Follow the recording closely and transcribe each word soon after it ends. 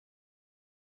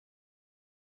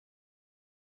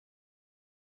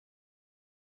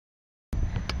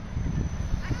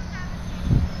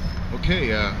Okay,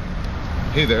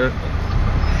 hey there.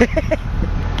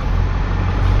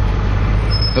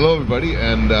 Hello everybody,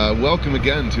 and welcome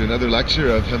again to another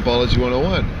lecture of Hempology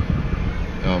 101.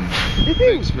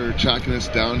 Thanks for tracking us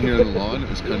down here on the lawn. It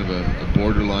was kind of a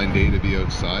borderline day to be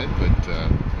outside, but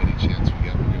any chance we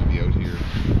get, we're going to be out here.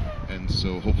 And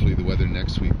so hopefully the weather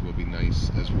next week will be nice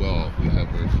as well. We have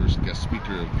our first guest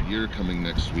speaker of the year coming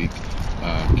next week,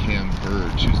 Cam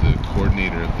Burge, who's the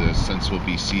coordinator of the Sensible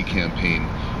BC campaign,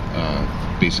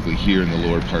 basically here in the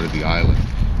lower part of the island.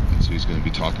 And so he's going to be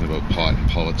talking about pot and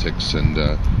politics and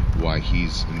why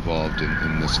he's involved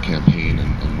in this campaign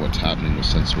and what's happening with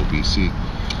Sensible BC.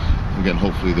 Again,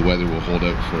 hopefully the weather will hold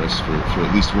out for us for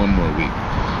at least one more week,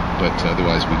 but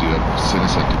otherwise we do have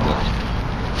Sinisek to book.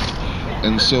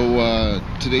 And so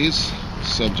today's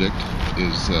subject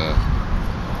is the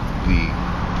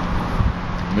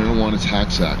Marijuana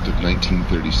Tax Act of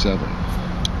 1937.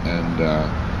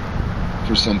 And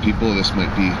for some people this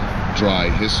might be dry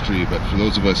history, but for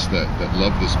those of us that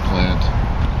love this plant,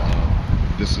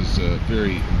 this is a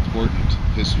very important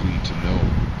history to know,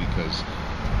 because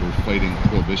we're fighting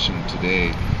prohibition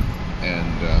today,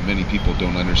 and many people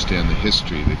don't understand the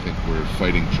history. They think we're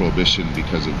fighting prohibition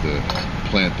because of the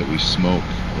plant that we smoke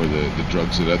or the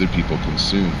drugs that other people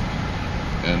consume.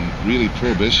 And really,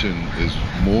 prohibition is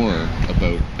more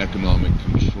about economic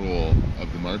control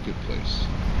of the marketplace.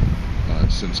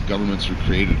 Since governments were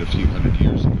created a few hundred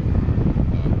years ago,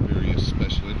 various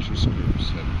special interest groups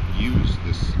have used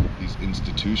these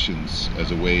institutions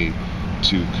as a way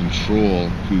to control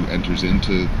who enters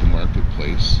into the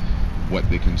marketplace, what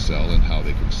they can sell and how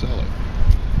they can sell it.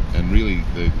 And really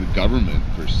the government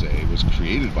per se was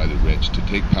created by the rich to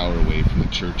take power away from the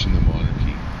church and the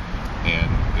monarchy,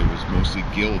 and it was mostly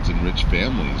guilds and rich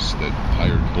families that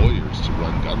hired lawyers to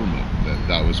run government.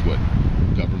 That was what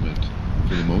government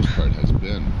for the most part has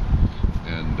been,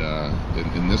 and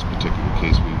in this particular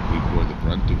case we bore the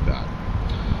brunt of that.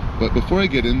 But before I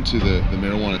get into the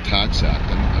Marijuana Tax Act,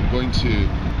 I'm going to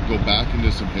go back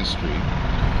into some history,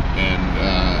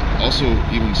 and also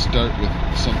even start with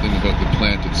something about the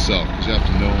plant itself, because you have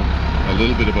to know a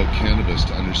little bit about cannabis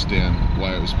to understand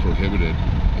why it was prohibited.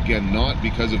 Again, not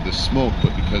because of the smoke,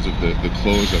 but because of the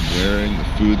clothes I'm wearing, the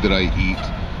food that I eat,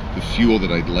 the fuel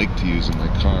that I'd like to use in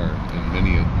my car, and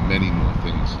many more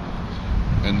things.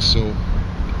 And so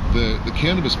the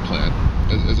cannabis plant,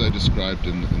 as I described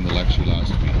in the lecture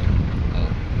last week,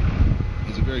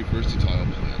 is a very versatile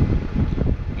plant.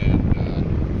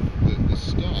 And the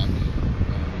stalk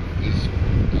is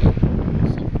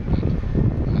something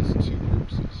that has two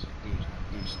purposes.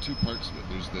 There's two parts of it.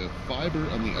 There's the fiber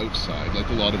on the outside, like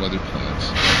a lot of other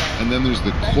plants, and then there's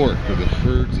the cork, or the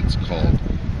herds it's called,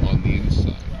 on the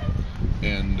inside.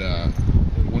 And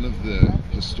one of the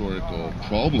historical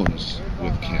problems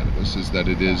with cannabis is that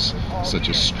it is such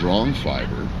a strong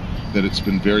fiber that it's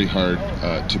been very hard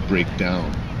to break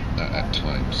down at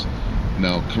times.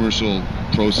 Now, commercial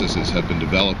processes have been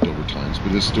developed over times,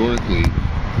 but historically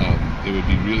it would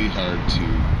be really hard to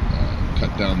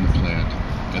cut down the plant,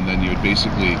 and then you would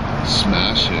basically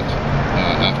smash it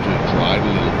after it dried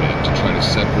a little bit to try to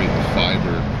separate the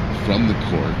fiber from the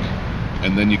cork,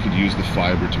 and then you could use the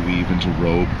fiber to weave into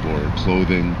rope or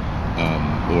clothing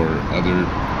or other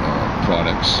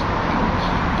products.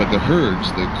 But the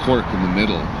herds, the cork in the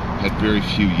middle, had very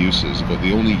few uses. But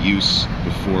the only use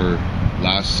before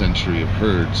last century of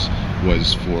herds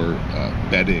was for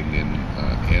bedding in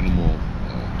animal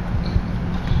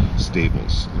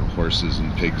stables, horses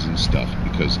and pigs and stuff,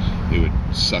 because they would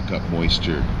suck up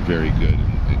moisture very good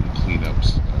and clean up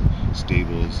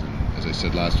stables. And as I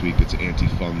said last week, it's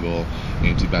antifungal,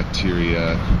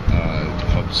 antibacteria,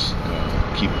 helps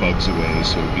keep bugs away,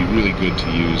 so it would be really good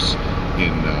to use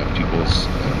in people's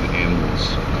animals'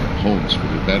 homes for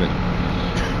their bedding.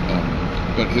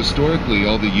 But historically,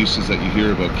 all the uses that you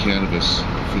hear about cannabis,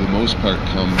 for the most part,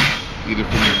 come either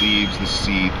from the leaves, the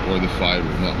seed, or the fiber,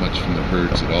 not much from the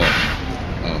herds at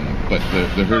all. But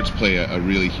the herds play a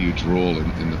really huge role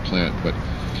in the plant. But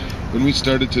when we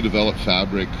started to develop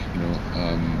fabric,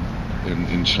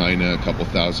 in China a couple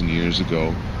thousand years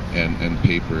ago, and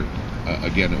paper,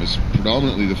 again, it was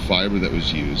predominantly the fiber that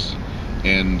was used.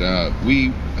 And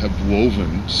we have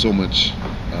woven so much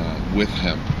with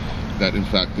hemp that, in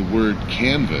fact, the word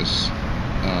canvas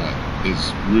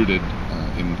is rooted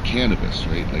in cannabis,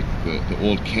 right? Like the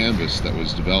old canvas that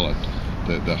was developed,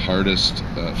 the hardest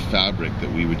fabric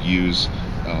that we would use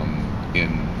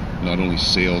in not only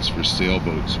sails for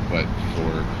sailboats, but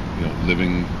for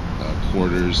living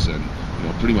quarters, and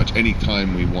pretty much any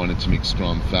time we wanted to make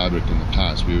strong fabric in the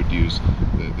past, we would use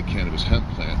the cannabis hemp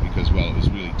plant, because while it was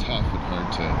really tough and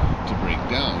hard to break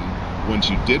down, once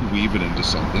you did weave it into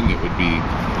something, it would be,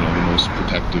 the most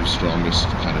protective, strongest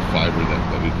kind of fiber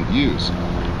that we could use.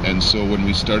 And so when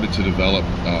we started to develop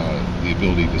the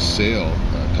ability to sail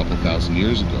a couple thousand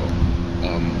years ago,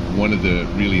 one of the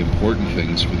really important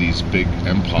things for these big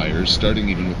empires, starting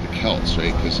even with the Celts,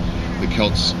 right? Because the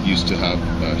Celts used to have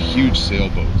huge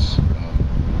sailboats.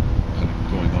 Kind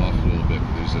of going off a little bit,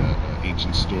 there's an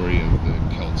ancient story of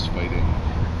the Celts fighting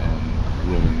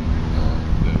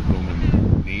the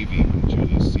Roman navy when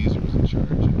Julius Caesar was in charge,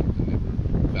 and they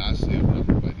were vastly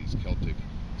outnumbered by these Celtic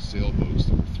sailboats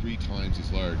that were 3 times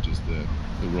as large as the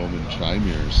Roman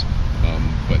trimaurs,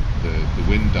 but the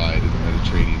wind died in the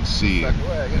Mediterranean Sea,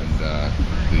 and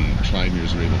the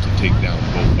trimaurs were able to take down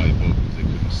boat by boat because they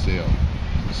couldn't sail.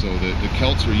 So the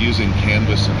Celts were using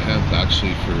canvas and hemp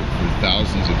actually for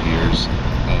thousands of years,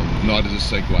 not as a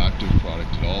psychoactive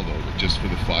product at all though, but just for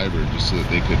the fiber, just so that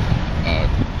they could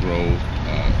grow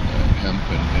hemp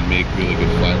and make really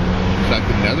good fiber. In fact,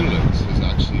 the Netherlands has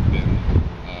actually been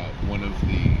one of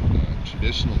the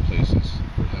traditional places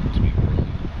for hemp to be grown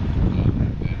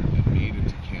and made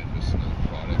into canvas and other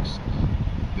products.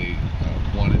 They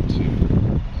wanted to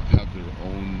have their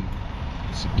own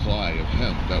supply of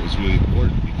hemp. That was really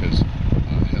important because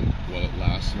hemp, while it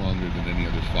lasts longer than any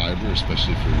other fiber,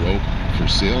 especially for rope, for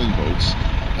sailing boats,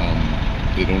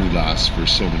 it only lasts for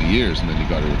so many years, and then you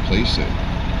got to replace it.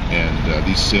 And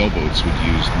these sailboats would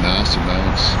use mass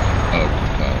amounts of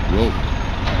rope.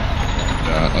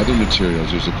 Other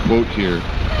materials. There's a quote here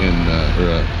or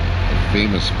a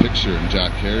famous picture in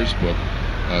Jack Hare's book,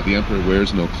 The Emperor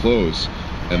Wears No Clothes,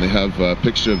 and they have a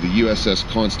picture of the USS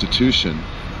Constitution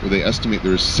where they estimate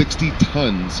there is 60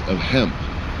 tons of hemp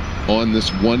on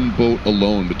this one boat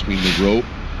alone, between the rope,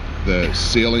 the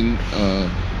sailing,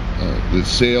 the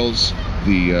sails,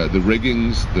 the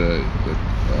riggings, the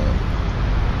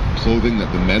clothing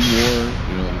that the men wore,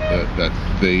 that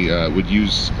they would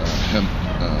use hemp,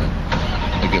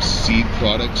 seed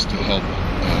products to help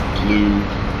glue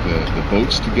the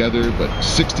boats together, but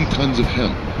 60 tons of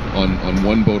hemp on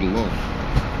one boat alone.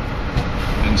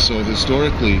 And so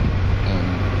historically,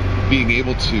 being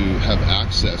able to have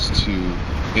access to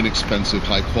inexpensive,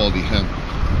 high-quality hemp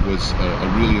was a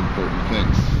really important thing.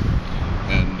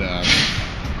 And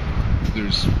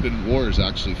there's been wars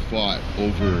actually fought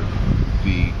over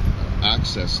the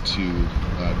access to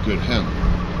good hemp.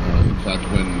 In fact,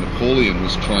 when Napoleon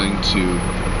was trying to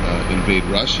invade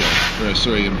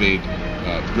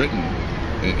Britain,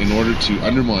 in order to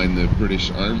undermine the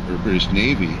British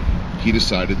Navy, he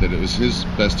decided that it was his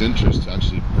best interest to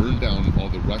actually burn down all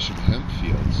the Russian hemp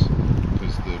fields,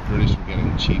 because the British were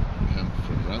getting cheap hemp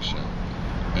from Russia.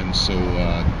 And so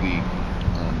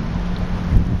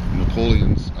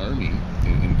Napoleon's army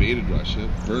invaded Russia,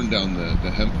 burned down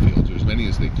the hemp fields, or as many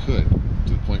as they could,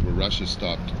 to the point where Russia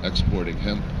stopped exporting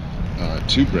hemp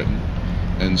to Britain.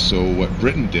 And so what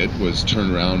Britain did was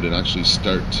turn around and actually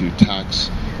start to tax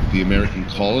the American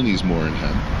colonies more in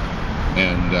hemp.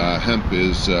 And hemp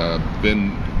has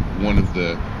been one of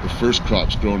the first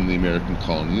crops grown in the American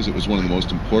colonies. It was one of the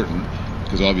most important,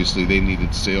 because obviously they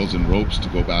needed sails and ropes to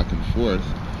go back and forth.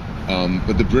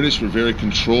 But the British were very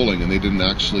controlling, and they didn't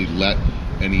actually let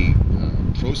any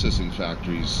processing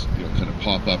factories, kind of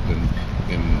pop up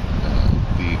in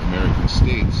the American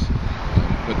states.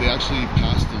 But they actually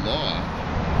passed a law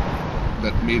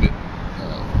that made it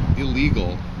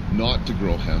illegal not to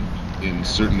grow hemp in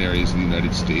certain areas of the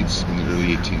United States in the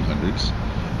early 1800s,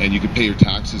 and you could pay your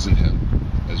taxes in hemp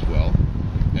as well.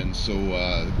 And so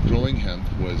growing hemp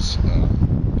was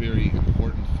very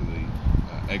important for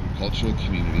the agricultural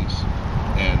communities,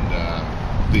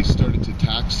 and they started to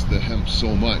tax the hemp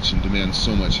so much and demand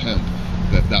so much hemp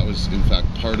that was in fact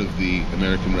part of the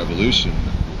American Revolution,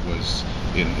 was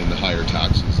in the higher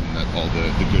taxes, and that all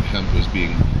the good hemp was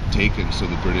being taken so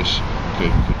the British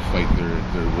could fight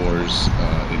their wars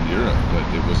in Europe, but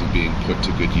it wasn't being put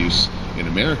to good use in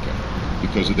America,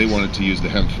 because what they wanted to use the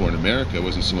hemp for in America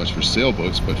wasn't so much for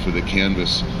sailboats, but for the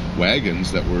canvas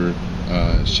wagons that were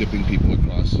shipping people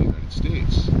across the United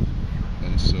States.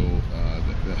 And so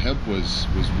the hemp was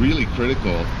really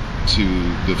critical to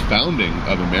the founding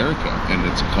of America and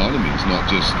its economies, not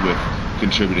just with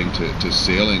contributing to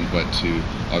sailing, but to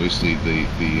obviously the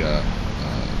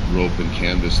rope and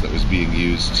canvas that was being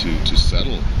used to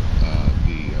settle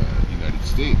the United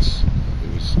States.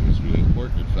 It was really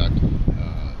important. In fact,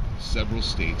 several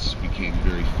states became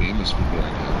very famous for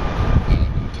growing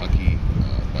hemp. Kentucky,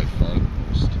 by far the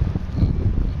most.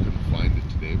 I couldn't find it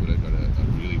today, but I got a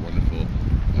really wonderful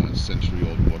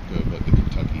century-old book about the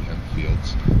Kentucky hemp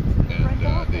fields, and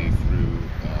they grew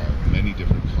many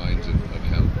different kinds of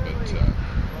hemp, but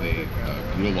they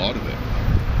grew a lot of it.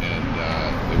 And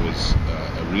It was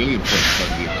a really important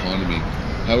part of the economy.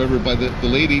 However, by the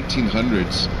late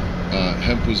 1800s,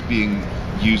 hemp was being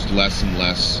used less and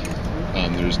less.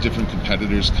 There was different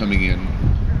competitors coming in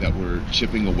that were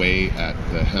chipping away at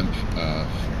the hemp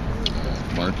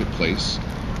marketplace.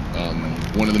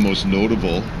 One of the most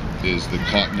notable is the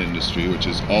cotton industry, which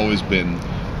has always been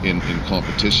in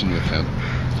competition with hemp.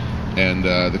 And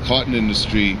the cotton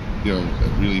industry,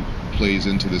 really plays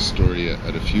into this story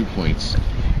at a few points.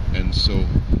 And so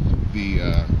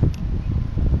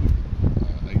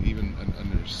even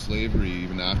under slavery,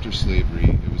 even after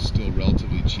slavery, it was still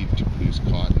relatively cheap to produce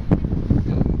cotton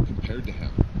compared to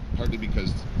hemp. Partly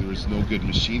because there was no good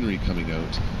machinery coming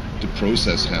out to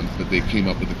process hemp, but they came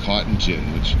up with the cotton gin,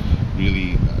 which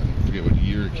really, I forget what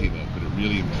year it came out, but it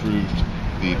really improved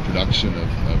the production of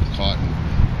cotton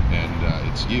and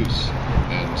its use.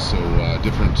 And so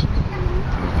different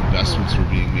investments were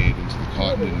being made into the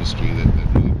cotton industry that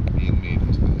really were being made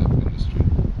into the hemp industry.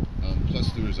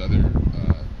 Plus there was other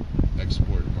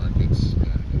export markets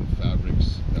and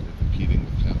fabrics that were competing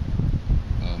with hemp.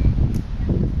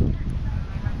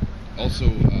 Also,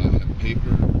 hemp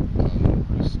paper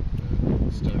was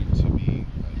starting to be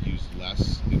used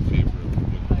less in favor of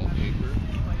wood pulp paper.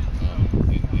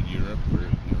 In Europe, where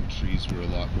trees were a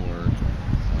lot more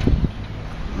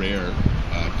rare,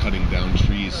 cutting down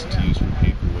trees to use for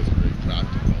paper wasn't very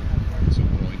practical. So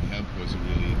growing hemp was a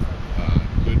really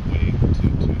good way to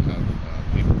have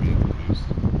paper being produced.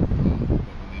 But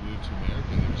when they moved to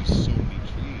America, there were just so many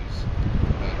trees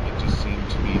that it just seemed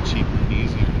to be cheaper and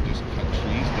easier to just cut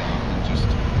trees down and just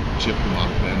chip them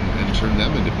up and turn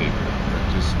them into paper. It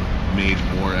just made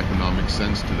more economic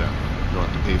sense to them. You don't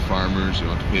have to pay farmers, you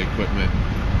don't have to pay equipment.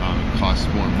 It costs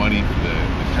more money for the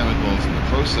chemicals and the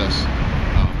process,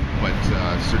 but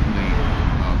certainly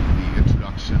the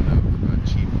introduction of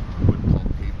cheap wood pulp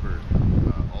paper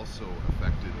also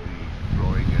affected the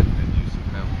growing and use of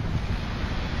hemp.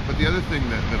 But the other thing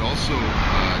that also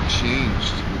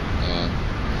changed,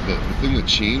 the thing that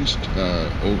changed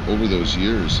over those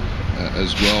years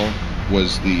as well,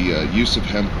 was the use of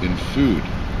hemp in food.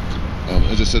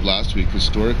 As I said last week,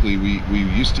 historically we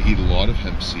used to eat a lot of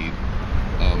hemp seed.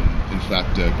 In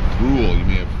fact, gruel, you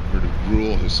may have heard of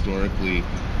gruel historically,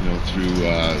 through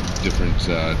different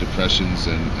depressions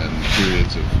and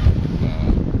periods of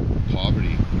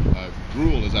poverty.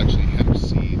 Gruel is actually hemp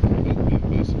seed,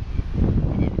 basically.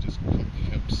 They would just cook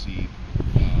hemp seed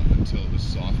until it was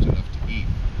soft enough to eat.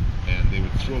 And they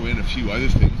would throw in a few other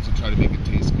things to try to make it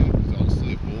taste good, because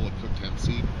honestly a bowl of cooked hemp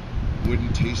seed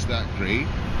wouldn't taste that great.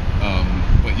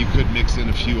 But you could mix in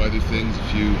a few other things, a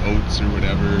few oats or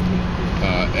whatever,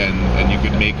 and you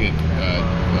could make it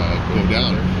go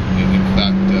down. In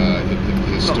fact,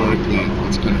 historically,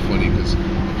 it's kind of funny because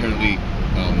apparently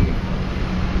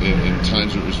in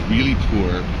times where it was really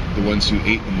poor, the ones who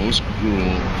ate the most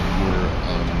gruel were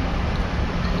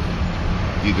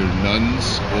either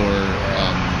nuns or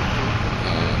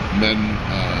men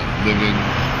living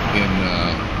in,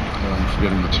 I'm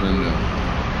forgetting the term now,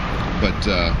 but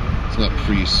it's not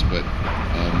priests, but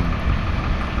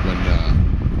when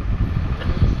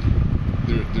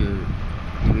the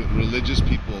religious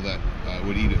people that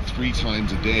would eat it 3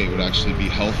 times a day would actually be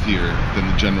healthier than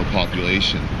the general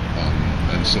population.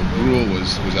 And so gruel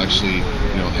was actually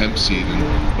hemp seed,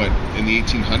 but in the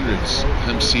 1800s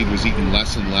hemp seed was eaten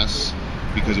less and less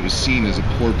because it was seen as a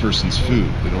poor person's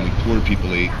food, that only poor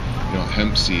people ate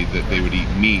hemp seed, that they would eat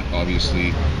meat.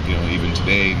 Obviously, even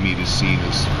today, meat is seen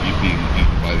as being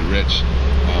eaten by the rich,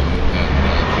 and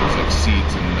things like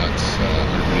seeds and nuts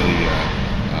aren't really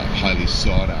highly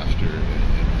sought after.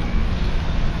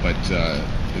 But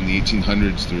in the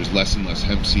 1800s, there was less and less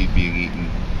hemp seed being eaten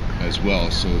as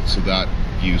well, so that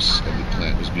use of the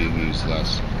plant was being used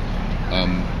less.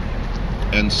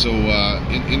 And so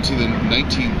into the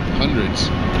 1900s,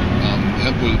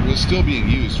 hemp was still being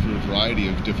used for a variety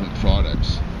of different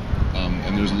products.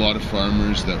 And there's a lot of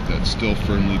farmers that still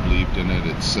firmly believed in it.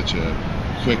 It's such a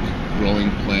quick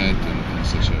growing plant and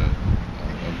such a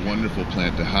wonderful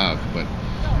plant to have. But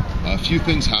a few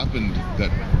things happened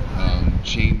that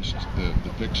changed the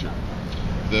picture.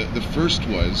 The first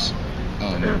was,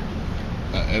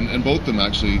 and both of them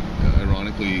actually,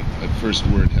 ironically, at first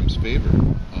were in hemp's favor.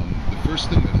 The first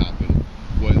thing that happened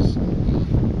was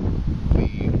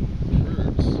the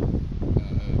herds,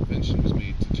 invention was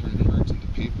made to turn herds into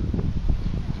paper.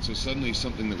 And so suddenly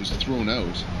something that was thrown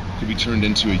out could be turned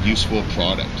into a useful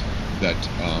product that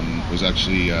was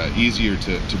actually easier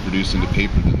to produce into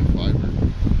paper than the fiber.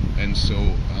 And so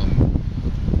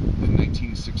in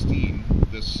 1916,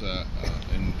 this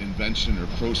invention or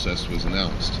process was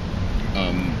announced.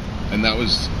 And that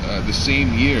was the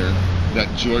same year that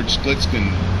George Splitzkin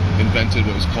invented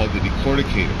what was called the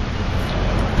decorticator.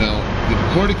 Now, the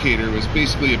decorticator was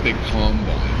basically a big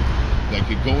combine that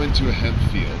could go into a hemp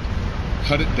field,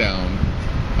 cut it down,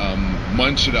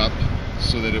 munch it up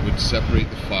so that it would separate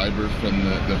the fiber from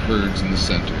the herds in the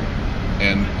center.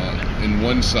 And in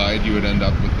one side, you would end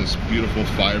up with this beautiful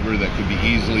fiber that could be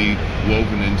easily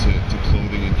woven into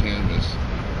clothing and canvas.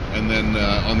 And then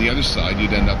on the other side,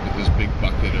 you'd end up with this big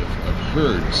bucket of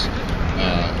herds,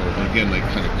 or again, like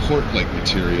kind of cork-like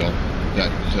material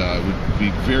that would be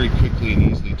very quickly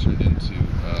and easily turned into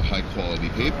high-quality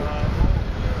paper.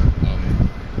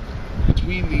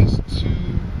 Between these two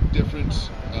different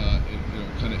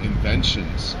kind of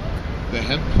inventions, the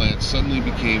hemp plant suddenly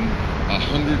became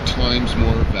 100 times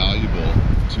more valuable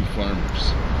to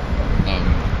farmers.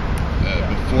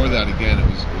 Before that, again, it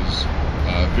was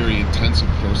a very intensive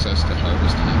process to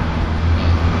harvest hemp.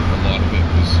 A lot of it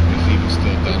was even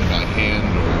still done by hand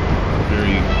or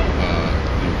very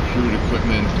crude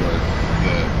equipment, or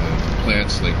the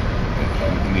plants, like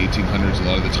in the 1800s, a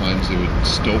lot of the times they would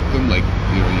stope them, like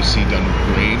you see done with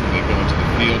grain. They go into the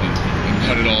field and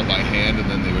cut it all by hand, and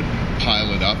then they would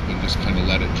pile it up and just kind of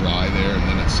let it dry there, and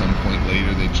then at some point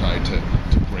later they tried to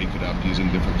break it up using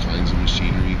different kinds of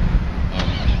machinery.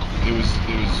 It was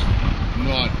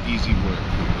not easy work.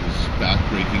 It was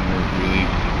back-breaking work, really,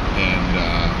 and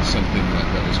something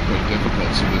that was quite difficult.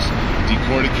 So this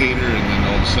decorticator, and then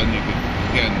all of a sudden you could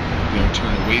again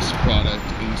turn a waste product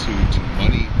into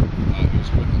money. It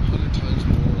was worth 100 times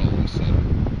more all of a sudden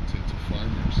to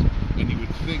farmers, and you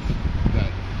would think that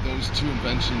those two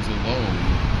inventions alone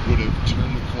would have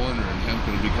turned the corner and hemp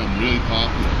would have become really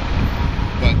popular.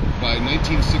 But by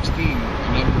 1916, a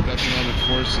number of economic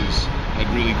forces had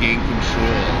really gained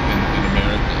control in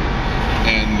America.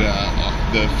 And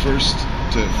the first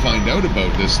to find out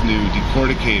about this new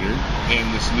decorticator and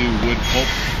this new wood pulp,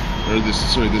 or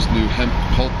this new hemp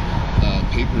pulp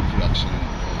paper production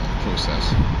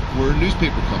process were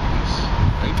newspaper companies,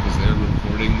 right? Because they're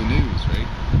reporting the news, right?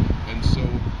 And so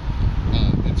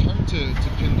it's hard to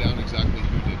pin down exactly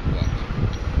who did what,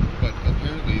 but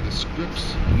apparently the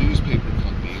Scripps newspaper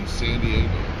company in San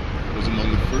Diego was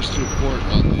among the first to report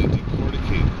on the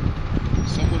decorticator.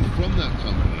 Someone from that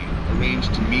company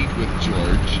arranged to meet with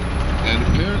George, and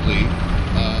apparently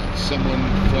someone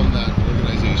from that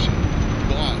organization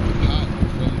bought a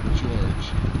patent from George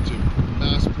to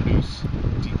mass produce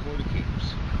decorticators.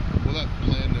 Well, that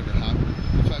plan never happened.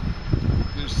 In fact,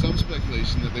 there's some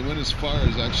speculation that they went as far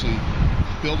as actually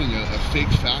building a fake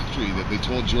factory that they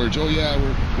told George, oh yeah,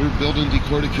 we're building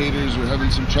decorticators, we're having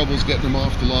some troubles getting them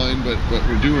off the line, but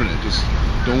we're doing it, just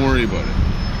don't worry about it.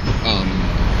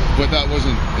 But that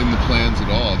wasn't in the plans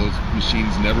at all. Those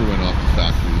machines never went off the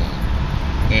factory line.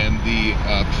 And the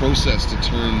process to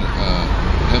turn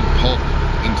hemp pulp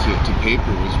into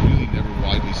paper was really never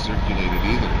widely circulated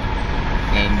either.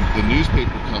 And the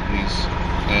newspaper companies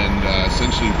and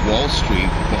essentially Wall Street,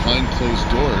 behind closed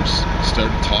doors,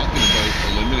 started talking about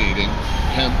eliminating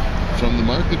hemp from the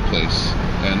marketplace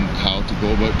and how to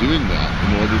go about doing that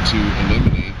in order to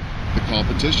eliminate the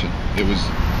competition. It was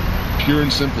pure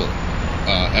and simple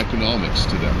economics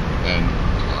to them, and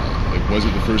it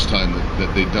wasn't the first time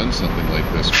that they'd done something like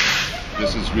this.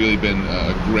 This has really been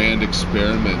a grand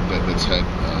experiment that's had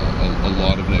a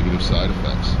lot of negative side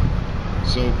effects.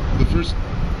 So the first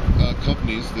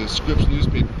companies, the Scripps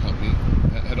newspaper company,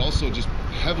 had also just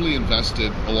heavily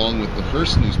invested, along with the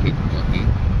Hearst newspaper company,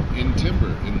 in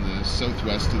timber in the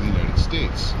southwest of the United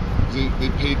States. They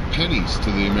paid pennies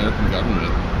to the American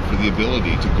government for the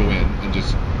ability to go in and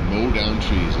just mow down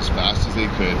trees as fast as they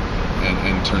could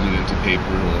and turn it into paper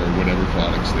or whatever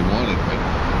products they wanted.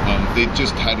 But they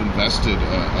just had invested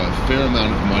a fair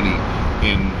amount of money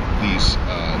in these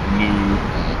new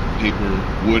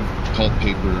wood pulp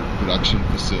paper production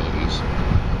facilities.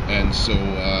 And so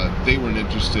they weren't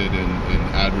interested in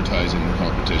advertising the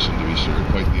competition, to be sure,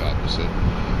 quite the opposite.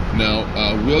 Now,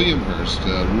 William Hearst,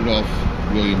 Rudolph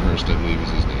William Hearst, I believe is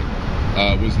his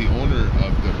name, was the owner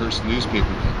of the Hearst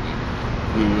newspaper company,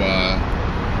 who,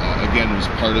 again, was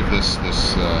part of this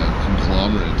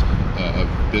conglomerate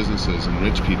of businesses and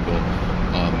rich people.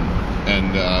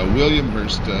 And William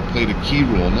Hearst played a key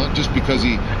role, not just because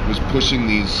he was pushing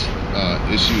these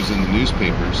issues in the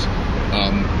newspapers,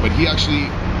 but he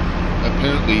actually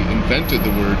apparently invented the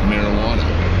word marijuana,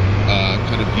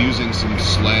 kind of using some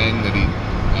slang that he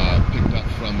picked up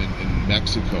from in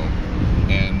Mexico.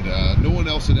 And no one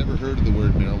else had ever heard of the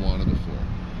word marijuana before.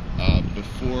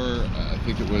 I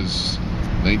think it was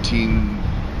 19...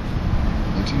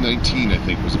 1919, I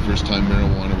think, was the first time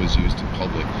marijuana was used in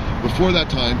public. Before that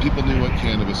time, people knew what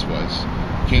cannabis was.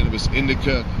 Cannabis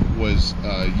indica was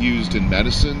used in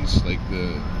medicines, like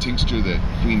the tincture that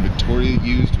Queen Victoria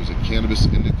used was a cannabis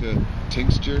indica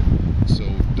tincture. So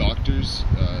doctors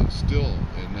still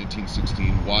in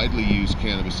 1916 widely used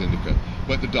cannabis indica.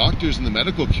 But the doctors in the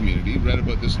medical community read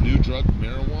about this new drug,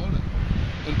 marijuana.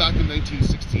 And back in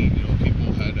 1916,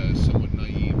 people had a somewhat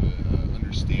naive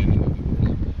understanding of the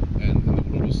world, and the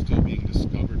world was still being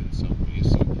discovered in some ways.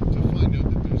 So to find out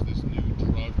that there's this new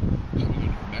drug coming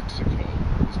out of Mexico,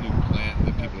 this new plant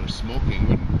that people are smoking,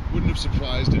 wouldn't have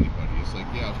surprised anybody. It's like,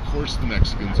 yeah, of course the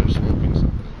Mexicans are smoking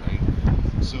something,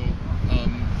 right? So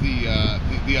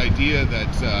the idea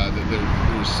that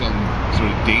there was some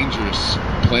sort of dangerous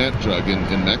plant drug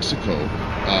in Mexico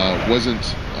wasn't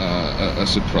a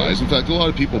surprise. In fact, a lot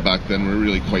of people back then were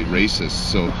really quite racist.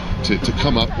 So to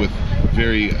come up with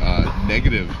very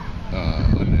negative,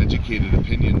 uneducated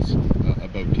opinions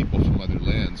about people from other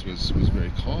lands was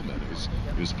very common.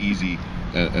 It was easy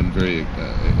and very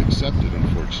accepted,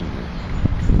 unfortunately.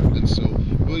 And so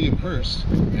William Hearst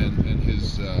and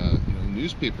his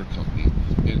newspaper company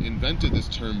invented this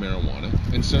term marijuana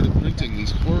and started printing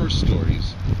these horror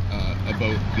stories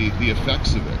about the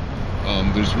effects of it.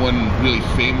 There's one really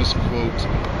famous quote,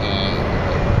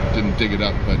 didn't dig it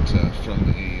up, but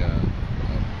from a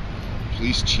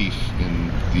police chief in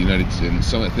the United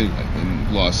States, I think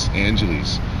in Los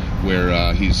Angeles,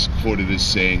 where he's quoted as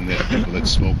saying that people that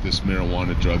smoke this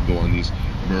marijuana drug go on these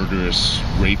murderous,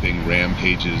 raping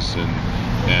rampages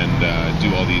and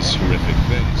do all these horrific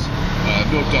things.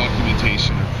 No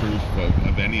documentation or proof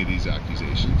of any of these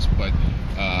accusations, but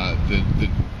the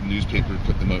newspaper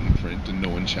put them out in print and no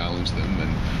one challenged them,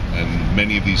 and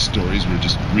many of these stories were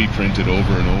just reprinted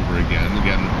over and over again.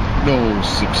 Again, no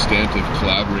substantive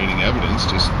collaborating evidence,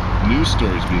 just news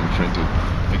stories being printed.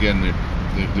 Again,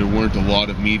 there weren't a lot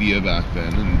of media back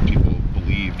then, and people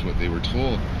believed what they were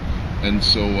told. And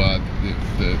so,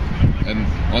 and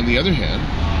on the other hand,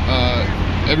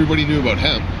 everybody knew about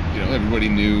hemp. Everybody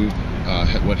knew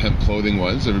what hemp clothing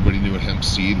was. Everybody knew what hemp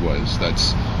seed was.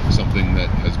 That's something that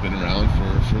has been around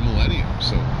for millennia.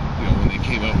 So, when they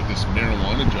came out with this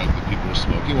marijuana drug that people were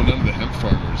smoking, well, none of the hemp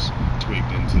farmers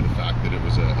twigged into the fact that it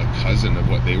was a cousin of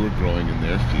what they were growing in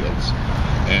their fields.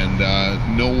 And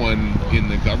no one in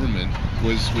the government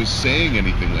was saying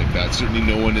anything like that. Certainly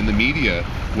no one in the media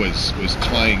was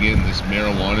tying in this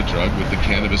marijuana drug with the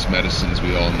cannabis medicines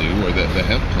we all knew, or the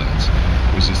hemp plants.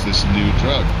 It was just this new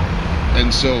drug.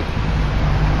 And so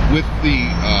with the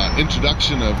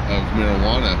introduction of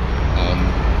marijuana,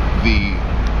 the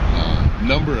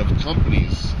number of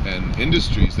companies and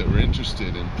industries that were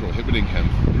interested in prohibiting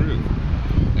hemp grew.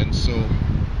 And so,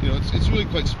 it's really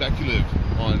quite speculative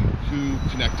on who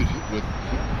connected with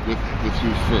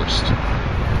who first.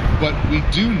 But we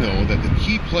do know that the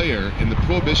key player in the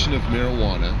prohibition of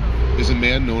marijuana is a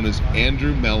man known as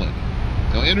Andrew Mellon.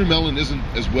 Now, Andrew Mellon isn't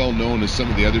as well known as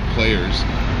some of the other players,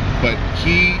 but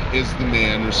he is the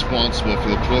man responsible for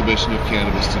the prohibition of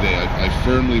cannabis today. I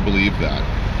firmly believe that.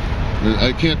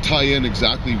 I can't tie in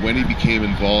exactly when he became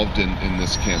involved in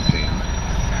this campaign,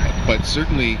 but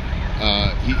certainly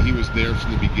he was there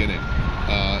from the beginning.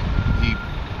 He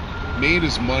made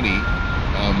his money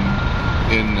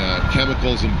in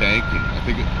chemicals and banking. I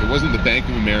think it wasn't the Bank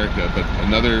of America, but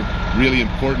another really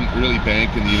important early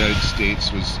bank in the United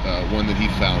States was one that he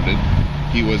founded.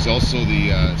 He was also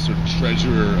the sort of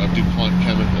treasurer of DuPont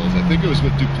Chemicals. I think it was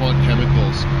with DuPont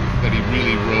Chemicals that he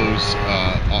really rose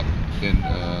up in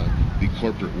the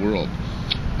corporate world.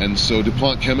 And so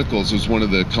DuPont Chemicals was one of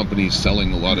the companies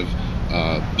selling a lot of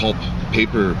pulp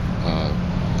paper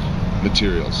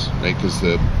materials, right? Because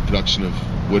the production of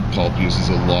wood pulp uses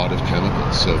a lot of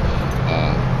chemicals. So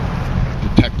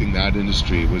protecting that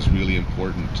industry was really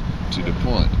important to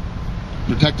DuPont.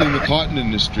 Protecting the cotton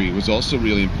industry was also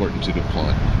really important to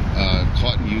DuPont.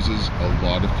 Cotton uses a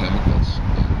lot of chemicals.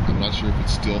 I'm not sure if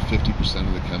it's still 50%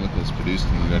 of the chemicals produced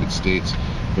in the United States,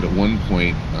 but at one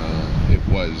point it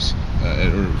was,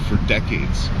 or for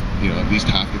decades, at least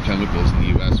half the chemicals in the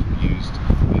U.S. were used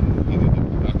in either the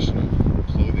production of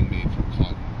clothing made from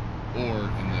cotton or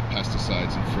in the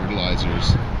pesticides and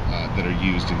fertilizers that are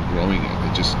used in growing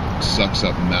it. It just sucks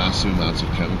up massive amounts of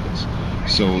chemicals.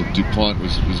 So DuPont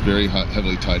was very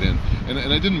heavily tied in. And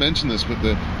I didn't mention this, but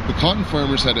the cotton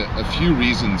farmers had a few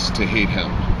reasons to hate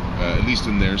hemp, at least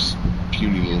in their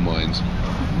puny little minds.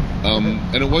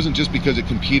 And it wasn't just because it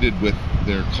competed with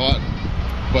their cotton,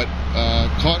 but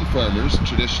cotton farmers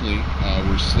traditionally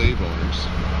were slave owners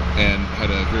and had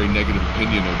a very negative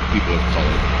opinion of people of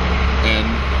color.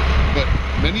 But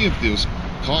many of those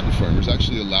cotton farmers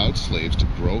actually allowed slaves to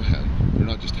grow hemp, or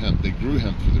not just hemp, they grew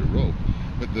hemp for their rope,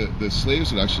 but the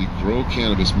slaves would actually grow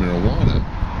cannabis marijuana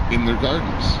in their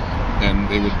gardens, and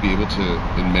they would be able to,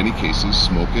 in many cases,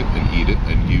 smoke it and eat it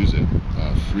and use it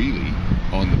freely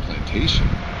on the plantation.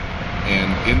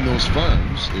 And in those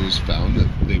farms, it was found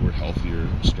that they were healthier,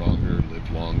 stronger,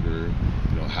 lived longer,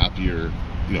 happier.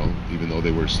 Even though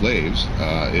they were slaves,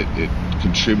 it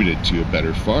contributed to a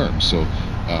better farm. So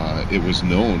it was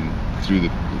known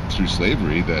through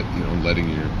slavery that letting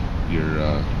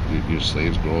your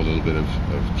slaves grow a little bit of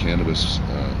cannabis,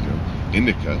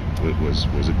 indica,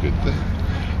 was a good thing.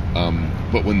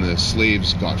 But when the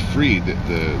slaves got free,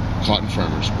 the cotton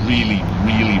farmers really,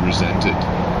 really resented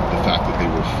the fact that they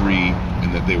were free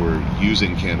and that they were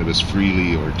using cannabis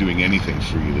freely or doing anything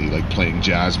freely, like playing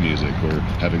jazz music or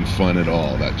having fun at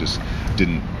all. That just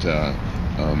didn't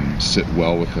sit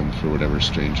well with them for whatever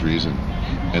strange reason.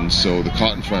 And so the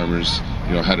cotton farmers,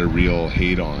 had a real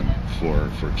hate-on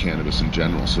for cannabis in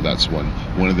general. So that's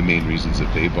one of the main reasons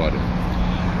that they bought in.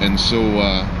 And so,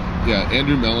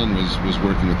 Andrew Mellon was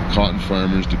working with the cotton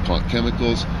farmers, DuPont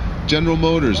Chemicals. General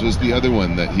Motors was the other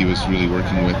one that he was really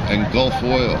working with, and Gulf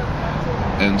Oil.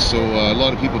 And so a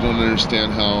lot of people don't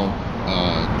understand how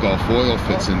Gulf Oil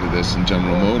fits into this, and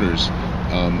General Motors,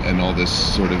 and all this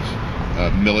sort of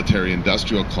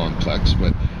military-industrial complex.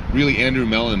 But really, Andrew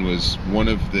Mellon was one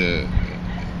of the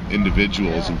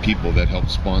individuals and people that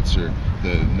helped sponsor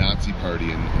the Nazi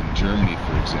Party in Germany,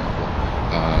 for example.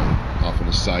 Often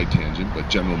a side tangent, but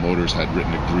General Motors had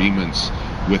written agreements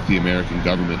with the American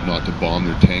government not to bomb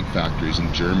their tank factories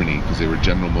in Germany, because they were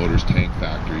General Motors tank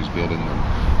factories, building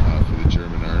them for the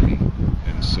German army.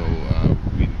 And so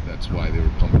that's why they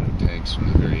were pumping out tanks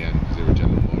from the very end, because they were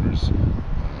General Motors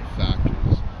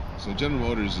factories. So General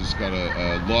Motors has got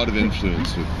a lot of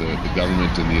influence with the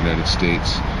government in the United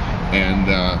States. And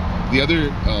the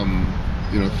other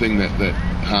thing that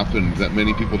happened that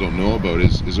many people don't know about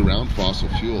is around fossil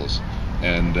fuels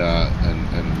and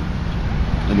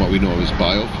what we know as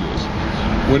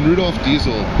biofuels. When Rudolf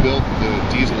Diesel built the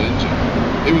diesel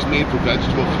engine, it was made for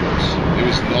vegetable fuels. It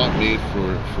was not made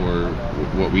for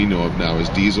what we know of now as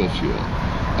diesel fuel,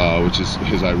 which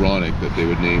is ironic that they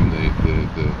would name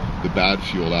the bad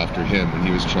fuel after him when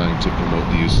he was trying to promote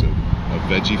the use of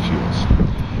veggie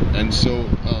fuels. And so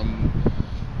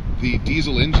the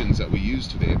diesel engines that we use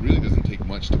today, it really doesn't take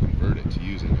much to convert it to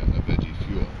using a veggie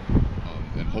fuel.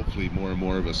 And hopefully more and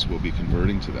more of us will be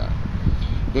converting to that.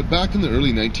 But back in the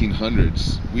early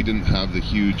 1900s, we didn't have the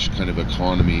huge kind of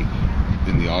economy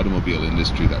in the automobile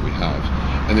industry that we have.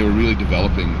 And they were really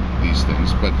developing these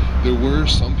things. But there were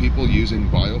some people using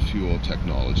biofuel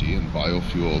technology and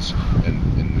biofuels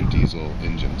in their diesel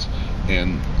engines.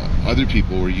 And other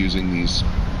people were using these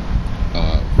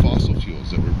fossil fuels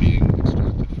that were being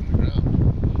extracted from the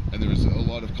ground. And there was a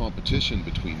lot of competition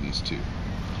between these two.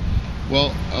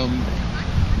 Well,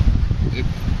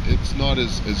 it's not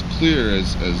as clear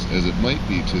as it might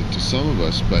be to some of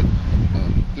us, but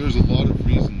there's a lot of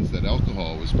reasons that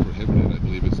alcohol was prohibited. I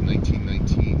believe it's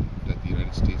 1919 that the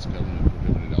United States government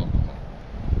prohibited alcohol.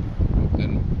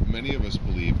 And many of us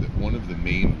believe that one of the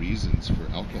main reasons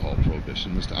for alcohol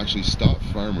prohibition was to actually stop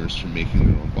farmers from making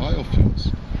their own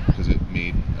biofuels, because it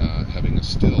made having a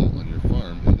still on your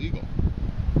farm illegal.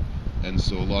 And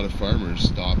so a lot of farmers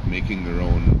stopped making their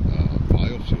own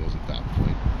biofuels at that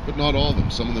point. But not all of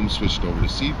them. Some of them switched over to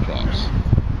seed crops,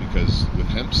 because with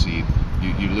hemp seed,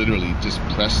 you literally just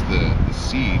press the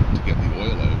seed to get the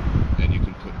oil out, and you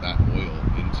can put that oil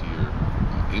into your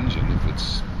engine if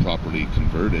it's properly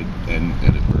converted, and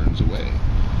it burns away.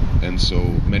 And so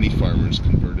many farmers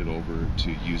converted over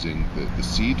to using the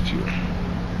seed fuel.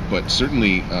 But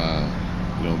certainly,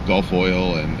 Gulf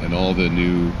Oil and all the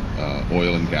new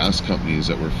oil and gas companies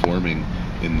that were forming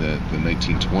in the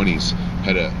 1920s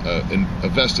had a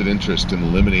vested interest in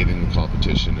eliminating the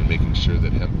competition and making sure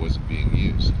that hemp wasn't being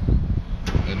used.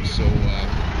 And so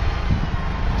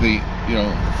the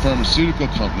pharmaceutical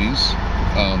companies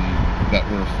that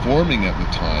were forming at the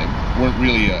time weren't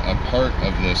really a part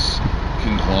of this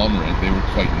conglomerate. They were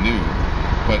quite new.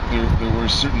 But there were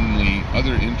certainly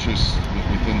other interests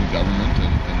within the government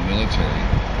and military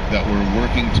that were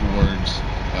working towards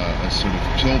a sort of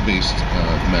pill-based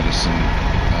medicine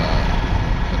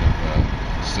kind of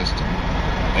system,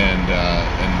 and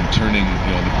turning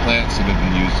the plants that had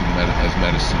been used as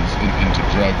medicines into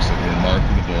drugs that were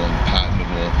marketable and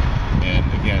patentable, and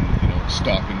again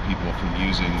stopping people from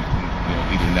using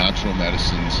either natural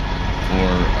medicines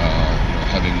or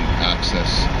having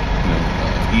access,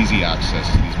 easy access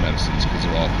to these medicines, because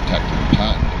they're all protected and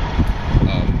patented.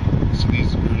 So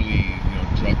these early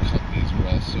drug companies were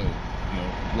also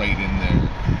right in there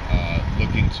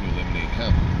looking to eliminate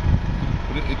hemp.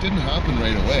 But it didn't happen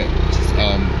right away.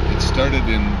 It started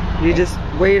in... You just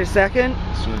wait a second.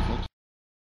 Sorry, folks.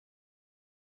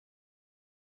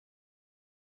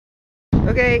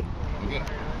 Okay. Okay.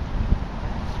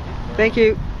 Thank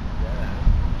you. Yeah,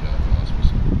 I lost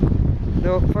myself.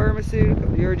 No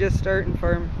pharmaceutical. You're just starting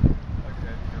farm.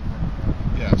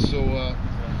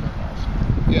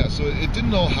 Yeah, so it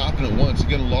didn't all happen at once.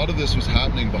 Again, a lot of this was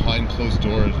happening behind closed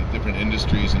doors with different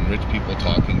industries and rich people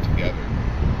talking together.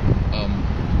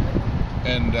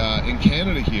 And in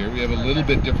Canada here, we have a little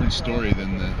bit different story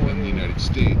than the United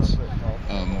States.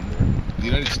 The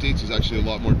United States was actually a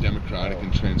lot more democratic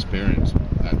and transparent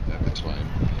at the time.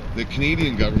 The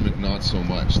Canadian government, not so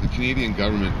much. The Canadian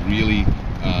government really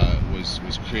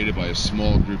was created by a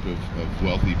small group of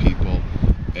wealthy people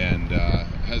and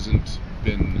hasn't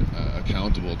been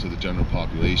accountable to the general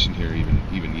population here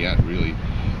even yet, really.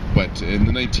 But in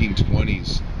the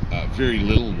 1920s, very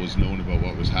little was known about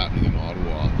what was happening in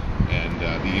Ottawa and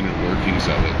the inner workings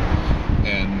of it.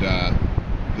 And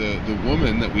the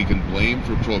woman that we can blame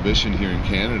for prohibition here in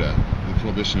Canada, the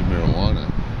prohibition of marijuana,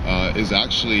 is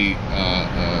actually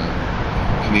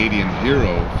a Canadian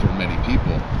hero for many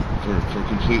people for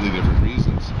completely different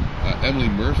reasons. Emily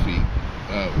Murphy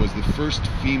was the first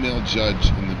female judge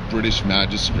in the British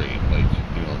magistrate,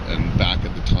 and back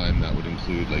at the time that would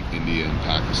include like India and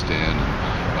Pakistan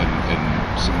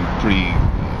and some pretty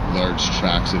large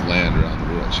tracts of land around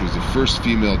the world. She was the first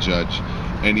female judge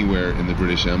anywhere in the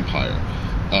British Empire.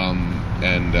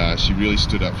 And she really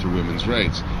stood up for women's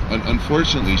rights.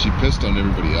 Unfortunately, she pissed on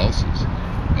everybody else's,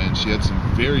 and she had some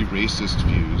very racist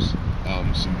views,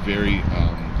 some very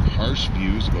harsh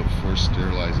views about forced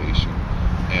sterilization,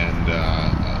 and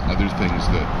other things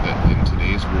that in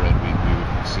today's world we would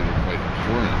consider quite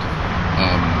abhorrent,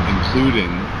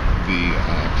 including the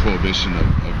prohibition of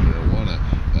marijuana.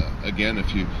 Again,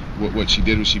 what she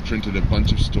did was she printed a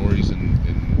bunch of stories in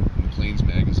Maclean's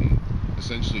magazine,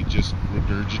 essentially just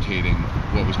regurgitating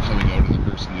what was coming out of the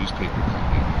Hearst newspaper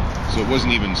company. So it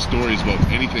wasn't even stories about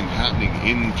anything happening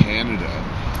in Canada.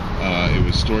 It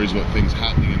was stories about things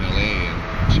happening in LA,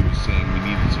 and she was saying we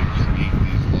needed to create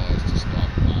these laws to stop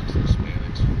blacks and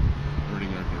Hispanics from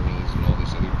hurting our girls and all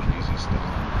this other crazy stuff.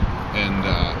 And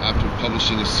after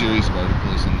publishing a series of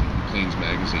articles in Maclean's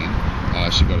magazine,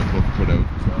 she got a book put out.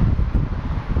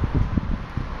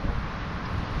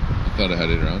 I thought I had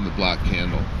it around, The Black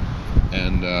Candle.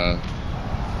 And The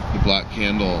Black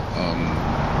Candle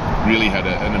really had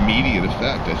an immediate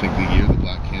effect. I think the year The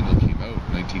Black Candle came out,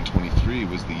 1923,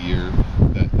 was the year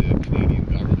that the Canadian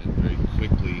government very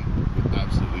quickly, with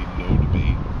absolutely no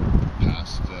debate,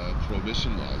 passed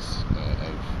prohibition laws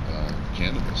of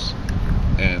cannabis.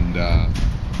 And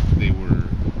they were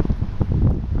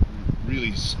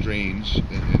really strange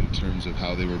in terms of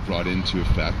how they were brought into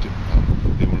effect.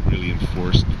 They weren't really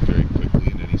enforced very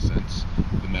quickly in any sense.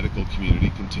 The medical community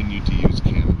continued to use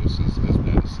cannabis as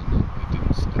medicine. It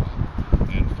didn't stop.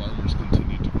 And farmers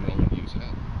continued to grow and use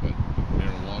hemp. But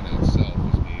marijuana itself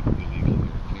was made illegal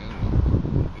here in Canada.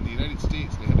 In the United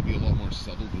States, they had to be a lot more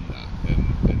subtle than that.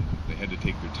 And they had to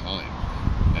take their time.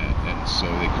 And so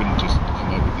they couldn't just come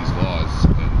up with these laws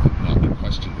and not be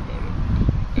questioned about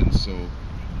it. And so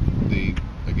they,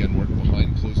 again, worked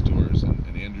behind closed doors, and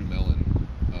Andrew Mellon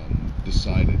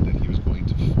decided that he was going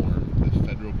to form the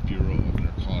Federal Bureau of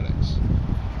Narcotics,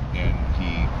 and he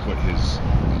put his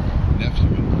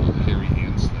nephew-in-law, Harry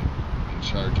Anslinger, in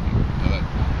charge of it. Now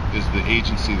that is the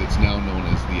agency that's now known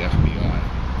as the FBI,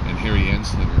 and Harry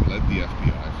Anslinger led the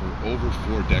FBI for over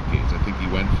 4 decades. I think he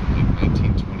went from like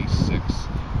 1926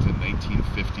 to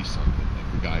 1950 something.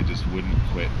 Like the guy just wouldn't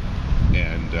quit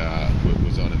and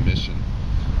was on a mission.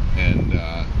 And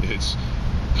it's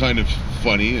kind of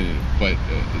funny, but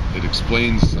it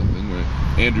explains something where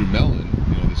Andrew Mellon,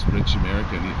 this rich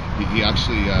American, he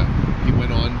actually he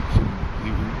went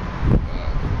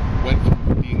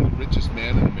from being the richest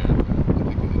man in America. I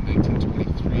think in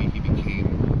 1923 he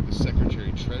became the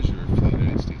Secretary Treasurer for the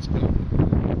United States government,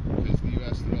 because the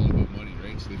U.S., they're all about money,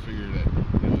 right? So they figure that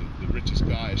the richest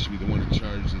guy should be the one in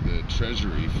charge of the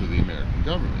Treasury for the American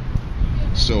government.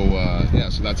 So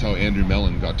so that's how Andrew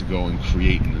Mellon got to go and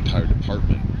create an entire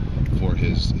department for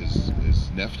his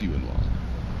nephew-in-law.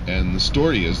 And the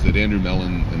story is that Andrew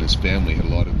Mellon and his family had a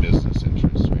lot of business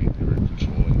interests, right? They were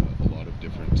controlling a lot of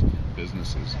different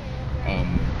businesses.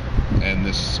 And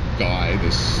this guy,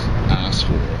 this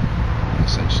asshole,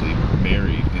 essentially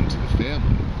married into the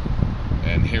family.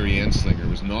 And Harry Anslinger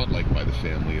was not liked by the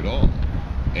family at all.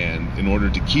 And in order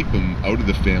to keep him out of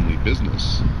the family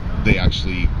business, they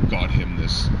actually got him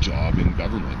this job in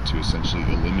government to essentially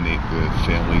eliminate the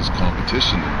family's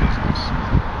competition in business.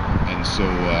 And so,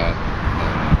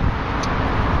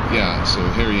 so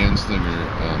Harry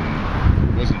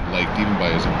Anslinger wasn't liked even by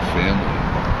his own family.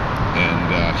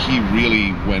 And he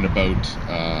really went about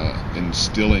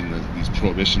instilling these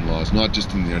prohibition laws, not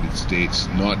just in the United States,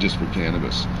 not just for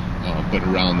cannabis, but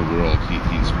around the world.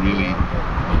 He's really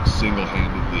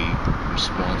single-handedly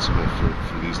responsible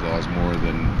for these laws more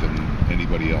than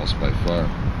anybody else by far.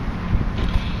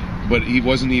 But he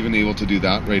wasn't even able to do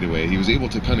that right away. He was able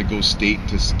to kind of go state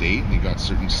to state, and he got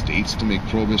certain states to make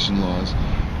prohibition laws,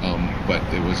 but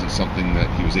it wasn't something that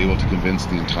he was able to convince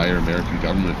the entire American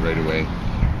government right away.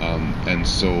 And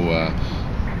so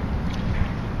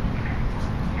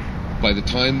by the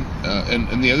time,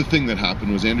 and the other thing that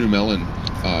happened was Andrew Mellon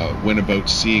went about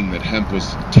seeing that hemp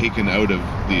was taken out of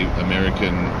the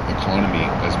American economy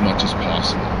as much as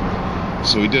possible.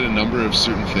 So he did a number of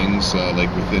certain things,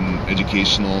 like within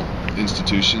educational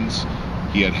institutions,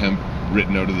 he had hemp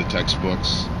written out of the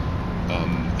textbooks.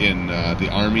 In the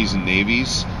armies and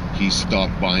navies, he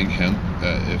stopped buying hemp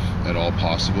if at all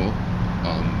possible.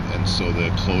 And so the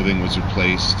clothing was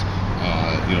replaced,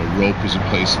 rope was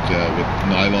replaced with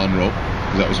nylon rope.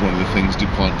 That was one of the things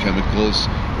DuPont Chemicals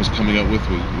was coming out with,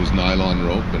 was nylon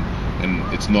rope, and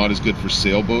it's not as good for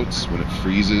sailboats. When it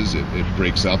freezes, it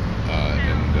breaks up,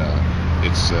 and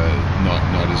it's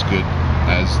not as good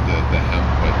as the hemp.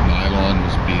 But nylon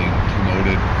was being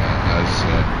promoted as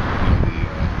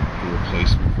the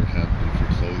replacement for hemp, and for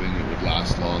clothing it would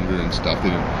last longer and stuff. They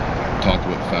didn't talk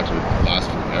about the fact it would last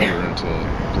forever until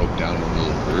it broke down and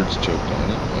little birds choked on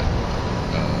it. But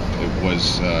it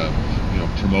was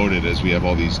promoted as we have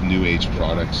all these new age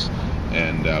products,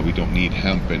 and we don't need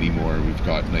hemp anymore. We've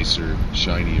got nicer,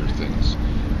 shinier things.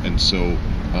 And so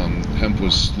hemp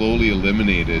was slowly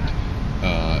eliminated,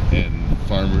 and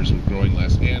farmers were growing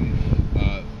less. And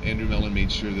Andrew Mellon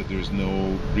made sure that there's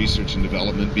no research and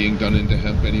development being done into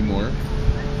hemp anymore.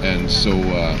 And so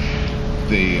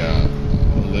they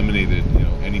eliminated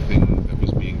anything that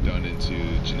was being done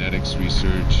into genetics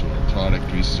research or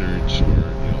product research or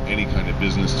any kind of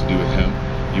business to do with hemp.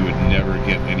 You would never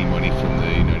get any money from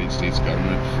the United States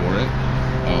government for it.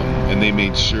 And they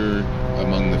made sure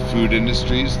among the food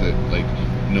industries that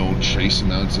no trace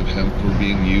amounts of hemp were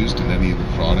being used in any of the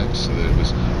products, so that it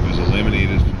was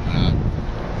eliminated from that.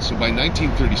 So by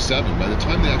 1937, by the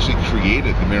time they actually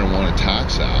created the Marijuana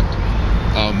Tax Act,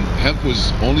 hemp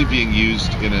was only being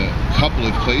used in a couple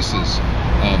of places,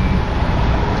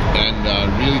 and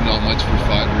really not much for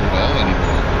fiber at all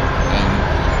anymore.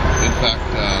 In fact,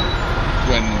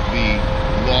 when the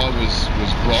law was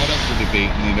brought up for debate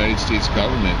in the United States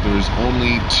government, there was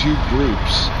only two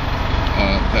groups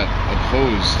that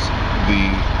opposed the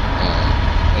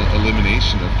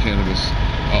elimination of cannabis,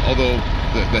 although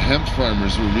the hemp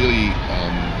farmers were really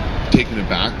taken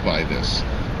aback by this.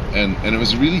 And it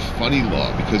was a really funny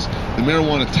law, because the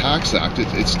Marijuana Tax Act,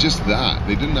 it's just that.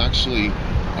 They didn't actually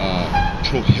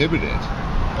prohibit it,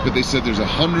 but they said there's a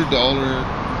 $100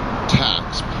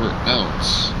 tax per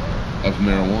ounce of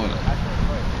marijuana.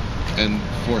 And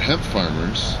for hemp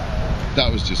farmers,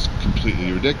 that was just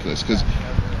completely ridiculous, because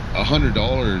 $100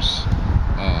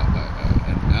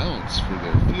 an ounce for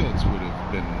their fields would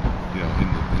have been,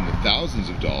 in the thousands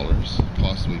of dollars,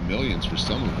 possibly millions for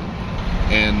some of them.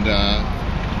 And